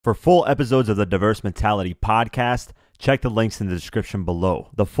For full episodes of the Diverse Mentality podcast, check the links in the description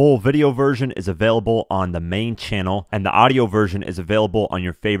below. The full video version is available on the main channel, and the audio version is available on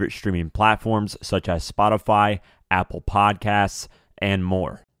your favorite streaming platforms such as Spotify, Apple Podcasts, and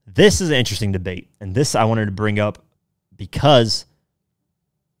more. This is an interesting debate, and this I wanted to bring up because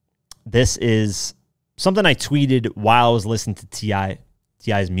this is something I tweeted while I was listening to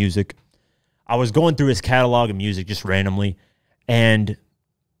T.I.'s music. I was going through his catalog of music just randomly, and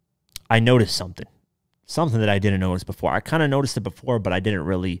I noticed something that I didn't notice before. I kind of noticed it before, but I didn't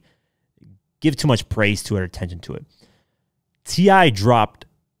really give too much praise to it or attention to it. T.I. dropped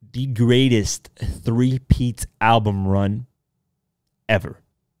the greatest three-peat album run ever.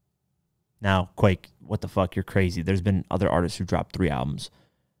 Now, Quake, what the fuck? You're crazy. There's been other artists who dropped 3 albums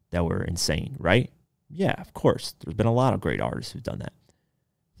that were insane, right? Yeah, of course. There's been a lot of great artists who've done that.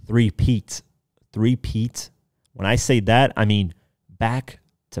 Three-peat. When I say that, I mean back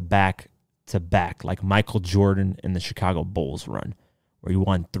to back to back, like Michael Jordan in the Chicago Bulls run, where he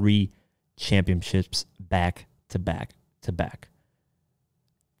won 3 championships back to back to back.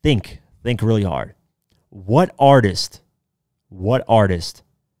 Think really hard. What artist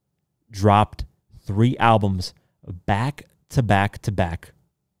dropped 3 albums back to back to back?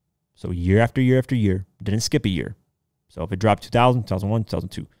 So year after year after year, didn't skip a year. So if it dropped 2000, 2001,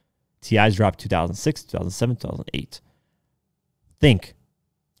 2002, T.I.'s dropped 2006, 2007, 2008. Think.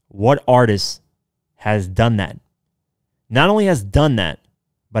 What artist has done that? Not only has done that,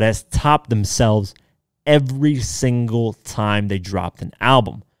 but has topped themselves every single time they dropped an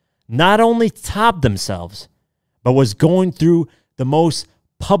album. Not only topped themselves, but was going through the most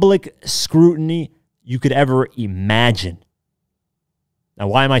public scrutiny you could ever imagine. Now,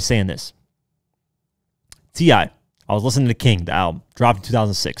 why am I saying this? T.I., I was listening to King, the album, dropped in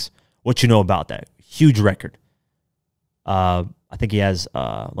 2006. What you know about that? Huge record. I think he has,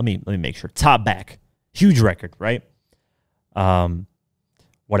 let me make sure. Top Back. Huge record, right?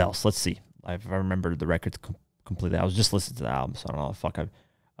 What else? Let's see. If I remember the records completely. I was just listening to the album, so I don't know. Fuck.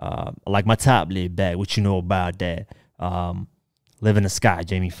 I like my top laid back. What you know about that? Live in the Sky,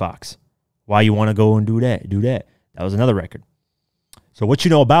 Jamie Foxx. Why you want to go and do that? Do that. That was another record. So what you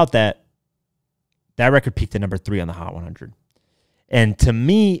know about that? That record peaked at number 3 on the Hot 100. And to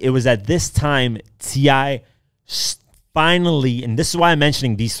me, it was at this time T.I. finally, and this is why I'm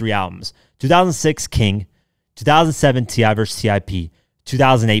mentioning these 3 albums: 2006, King; 2007, T.I. vs. T.I.P;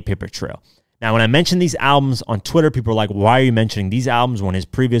 2008, Paper Trail. Now, when I mention these albums on Twitter, people are like, why are you mentioning these albums when his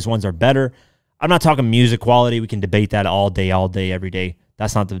previous ones are better? I'm not talking music quality. We can debate that all day, every day.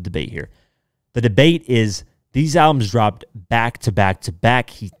 That's not the debate here. The debate is these albums dropped back to back to back.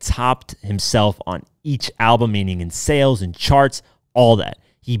 He topped himself on each album, meaning in sales and charts, all that.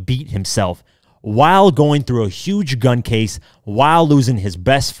 He beat himself while going through a huge gun case, while losing his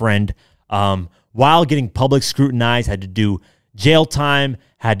best friend, while getting public scrutinized, had to do jail time,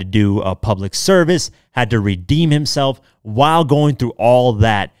 had to do a public service, had to redeem himself. While going through all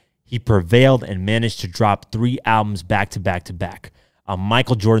that, he prevailed and managed to drop 3 albums back to back to back. A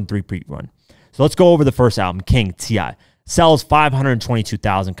Michael Jordan 3-peat run. So let's go over the first album, King, T.I. Sells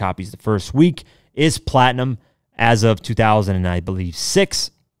 522,000 copies the first week, is platinum as of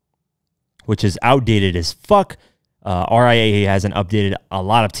 2006, which is outdated as fuck. RIAA hasn't updated a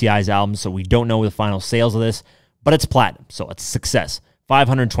lot of T.I.'s albums, so we don't know the final sales of this, but it's platinum, so it's a success.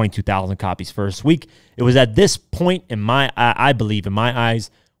 522,000 copies first week. It was at this point in I believe, in my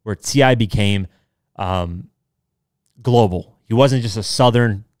eyes, where T.I. became global. He wasn't just a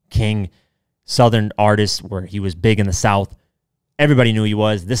Southern king, Southern artist where he was big in the South. Everybody knew he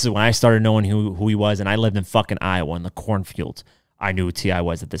was. This is when I started knowing who he was, and I lived in fucking Iowa in the cornfields. I knew who T.I.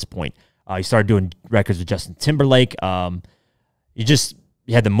 was at this point. He started doing records with Justin Timberlake. He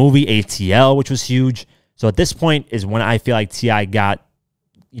had the movie ATL, which was huge. So at this point is when I feel like T.I. got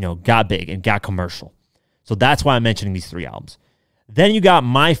big and got commercial. So that's why I'm mentioning these 3 albums. Then you got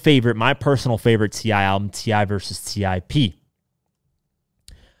my personal favorite T.I. album, T.I. vs. T.I.P.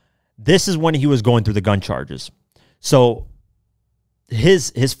 This is when he was going through the gun charges. So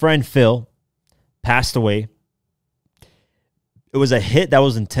his friend Phil passed away. It was a hit that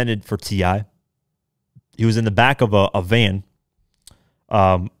was intended for T.I. He was in the back of a van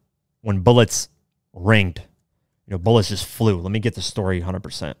when bullets ringed. Bullets just flew. Let me get the story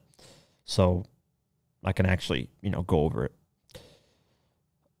 100% so I can actually, go over it.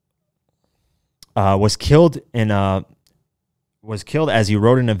 Was killed as he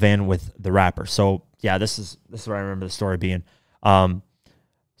rode in a van with the rapper. So yeah, this is where I remember the story being. So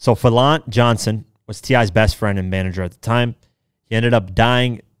Phillant Johnson was T.I.'s best friend and manager at the time. He ended up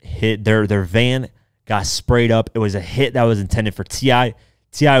dying. Their van got sprayed up. It was a hit that was intended for T.I.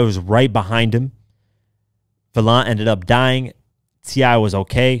 T.I. was right behind him. Valant ended up dying. T.I. was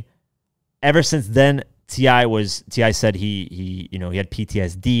okay. Ever since then, T.I. said he had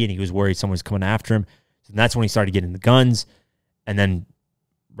PTSD and he was worried someone was coming after him. So that's when he started getting the guns. And then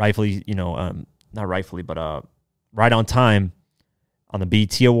rightfully, not rightfully, but right on time on the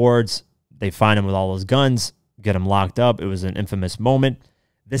BET Awards, they find him with all those guns, get him locked up. It was an infamous moment.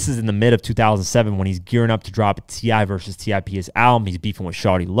 This is in the mid of 2007 when he's gearing up to drop T.I. versus T.I.P. his album. He's beefing with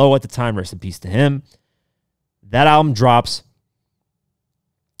Shawty Low at the time. Rest in peace to him. That album drops.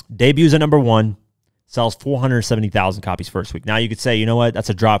 Debuts at number 1. Sells 470,000 copies first week. Now you could say, you know what? That's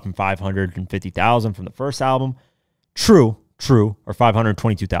a drop from 550,000 from the first album. True. Or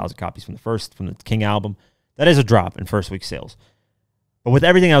 522,000 copies from the King album. That is a drop in first week sales. But with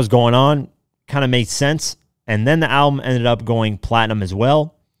everything that was going on, kind of made sense. And then the album ended up going platinum as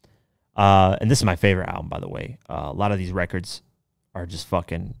well. And this is my favorite album, by the way. A lot of these records are just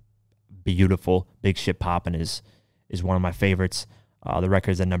fucking beautiful. Big Shit Poppin' is one of my favorites. The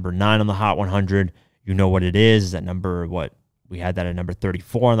record's at number 9 on the Hot 100. You Know What It Is at number, we had that at number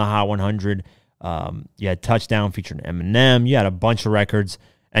 34 on the Hot 100. You had Touchdown featuring Eminem. You had a bunch of records.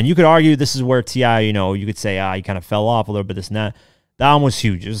 And you could argue this is where T.I., you could say, he kind of fell off a little bit, this and that. The album was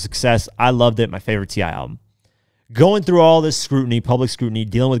huge. It was a success. I loved it. My favorite T.I. album. Going through all this scrutiny, public scrutiny,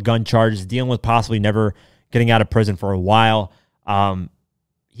 dealing with gun charges, dealing with possibly never getting out of prison for a while,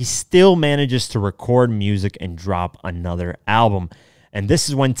 he still manages to record music and drop another album. And this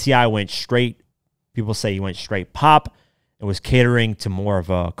is when T.I. went straight, people say he went straight pop. It was catering to more of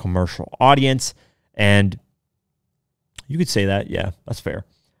a commercial audience. And you could say that, yeah, that's fair.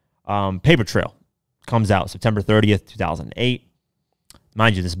 Paper Trail comes out September 30th, 2008.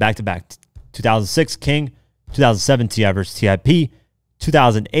 Mind you, this is back-to-back. 2006, King. 2007, T.I. versus T.I.P.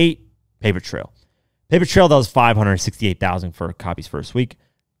 2008, Paper Trail. Paper Trail does 568,000 for copies first week.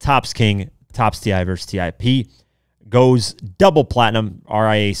 Tops King, tops T.I. versus T.I.P. Goes double platinum,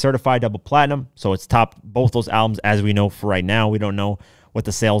 RIA certified double platinum. So it's topped both those albums as we know for right now. We don't know what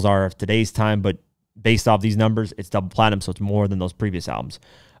the sales are of today's time, but based off these numbers, it's double platinum, so it's more than those previous albums.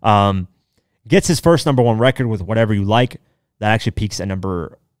 Gets his first number 1 record with Whatever You Like. That actually peaks at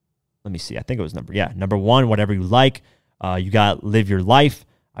number, let me see, I think it was number 1, Whatever You Like. You got Live Your Life.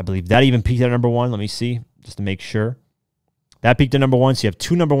 I believe that even peaked at number 1. Let me see, just to make sure. That peaked at number 1, so you have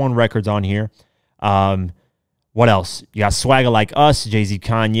 2 number 1 records on here. What else? You got Swagger Like Us, Jay-Z,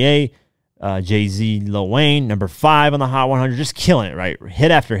 Kanye, Jay-Z, Lil Wayne, number 5 on the Hot 100, just killing it, right?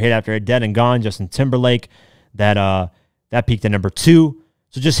 Hit after hit after hit, Dead and Gone, Justin Timberlake, that peaked at number 2.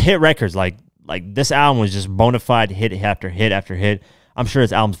 So just hit records, like this album was just bona fide hit after hit after hit. I'm sure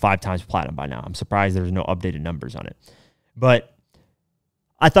this album's 5 times platinum by now. I'm surprised there's no updated numbers on it. But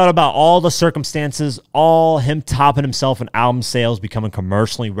I thought about all the circumstances, all him topping himself in album sales, becoming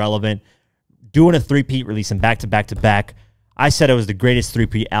commercially relevant, doing a 3-peat, releasing back-to-back to back. I said it was the greatest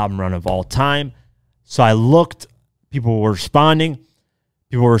 3-peat album run of all time. So I looked, people were responding.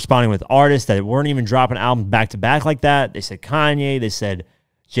 People were responding with artists that weren't even dropping albums back-to-back like that. They said Kanye. They said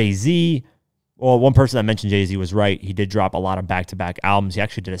Jay-Z. Well, one person that mentioned Jay-Z was right. He did drop a lot of back-to-back albums. He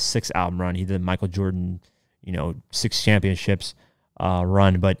actually did a 6-album run. He did Michael Jordan, 6 championships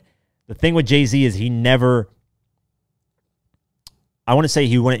run. But the thing with Jay-Z is he never... I want to say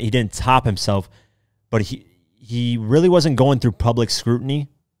he didn't top himself, but he really wasn't going through public scrutiny.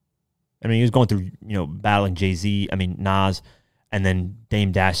 I mean, he was going through, battling Jay-Z, Nas, and then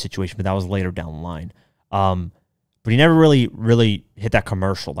Dame Dash situation, but that was later down the line. But he never really hit that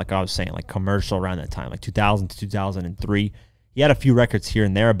commercial, like I was saying, like commercial around that time, like 2000 to 2003. He had a few records here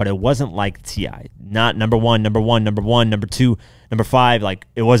and there, but it wasn't like T.I. Not number 1, number 2, number 5. Like,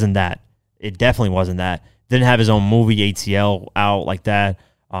 it wasn't that. It definitely wasn't that. Didn't have his own movie ATL out like that.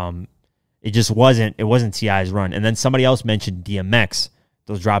 It just wasn't. It wasn't T.I.'s run. And then somebody else mentioned DMX.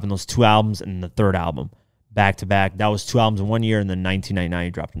 Those dropping those 2 albums and the 3rd album back to back. That was 2 albums in 1 year, and then 1999 he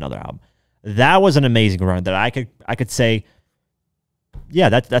dropped another album. That was an amazing run that I could say, yeah,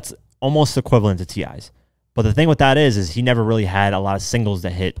 that's almost equivalent to T.I.'s. But the thing with that is he never really had a lot of singles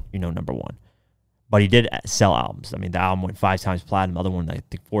that hit number 1. But he did sell albums. I mean, the album went 5 times platinum. The other one, I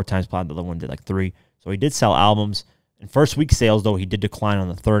think 4 times platinum. The other one did like 3. So he did sell albums. In first week sales, though, he did decline on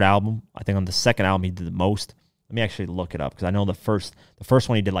the 3rd album. I think on the 2nd album, he did the most. Let me actually look it up because I know the first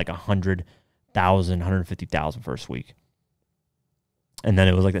one he did like 100,000, 150,000 first week. And then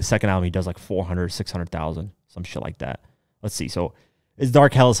it was like the 2nd album, he does like 400, 600,000, some shit like that. Let's see. So it's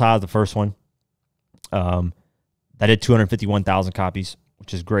Dark Hell is High, the first one. That did 251,000 copies,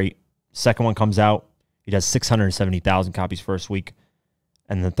 which is great. Second one comes out. He does 670,000 copies first week.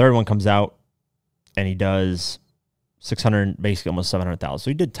 And the 3rd one comes out. And he does 600, basically almost 700,000. So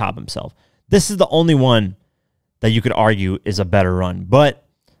he did top himself. This is the only one that you could argue is a better run. But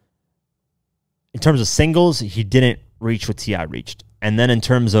in terms of singles, he didn't reach what T.I. reached. And then in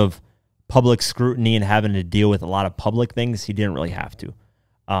terms of public scrutiny and having to deal with a lot of public things, he didn't really have to.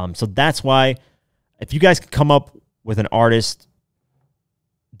 So that's why if you guys could come up with an artist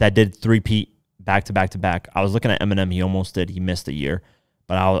that did three-peat back-to-back-to-back, I was looking at Eminem. He almost did. He missed a year.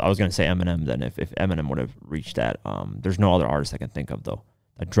 But I was going to say Eminem then if Eminem would have reached that. There's no other artist I can think of, though,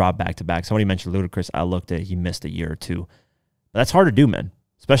 that dropped back-to-back. Somebody mentioned Ludacris. I looked at it. He missed a year or two. But that's hard to do, man,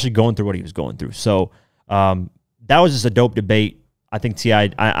 especially going through what he was going through. So that was just a dope debate. I think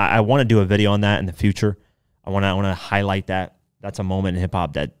T.I., I want to do a video on that in the future. I want to highlight that. That's a moment in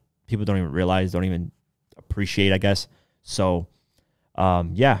hip-hop that people don't even realize, don't even appreciate, I guess. So,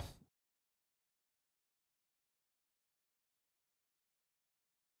 yeah,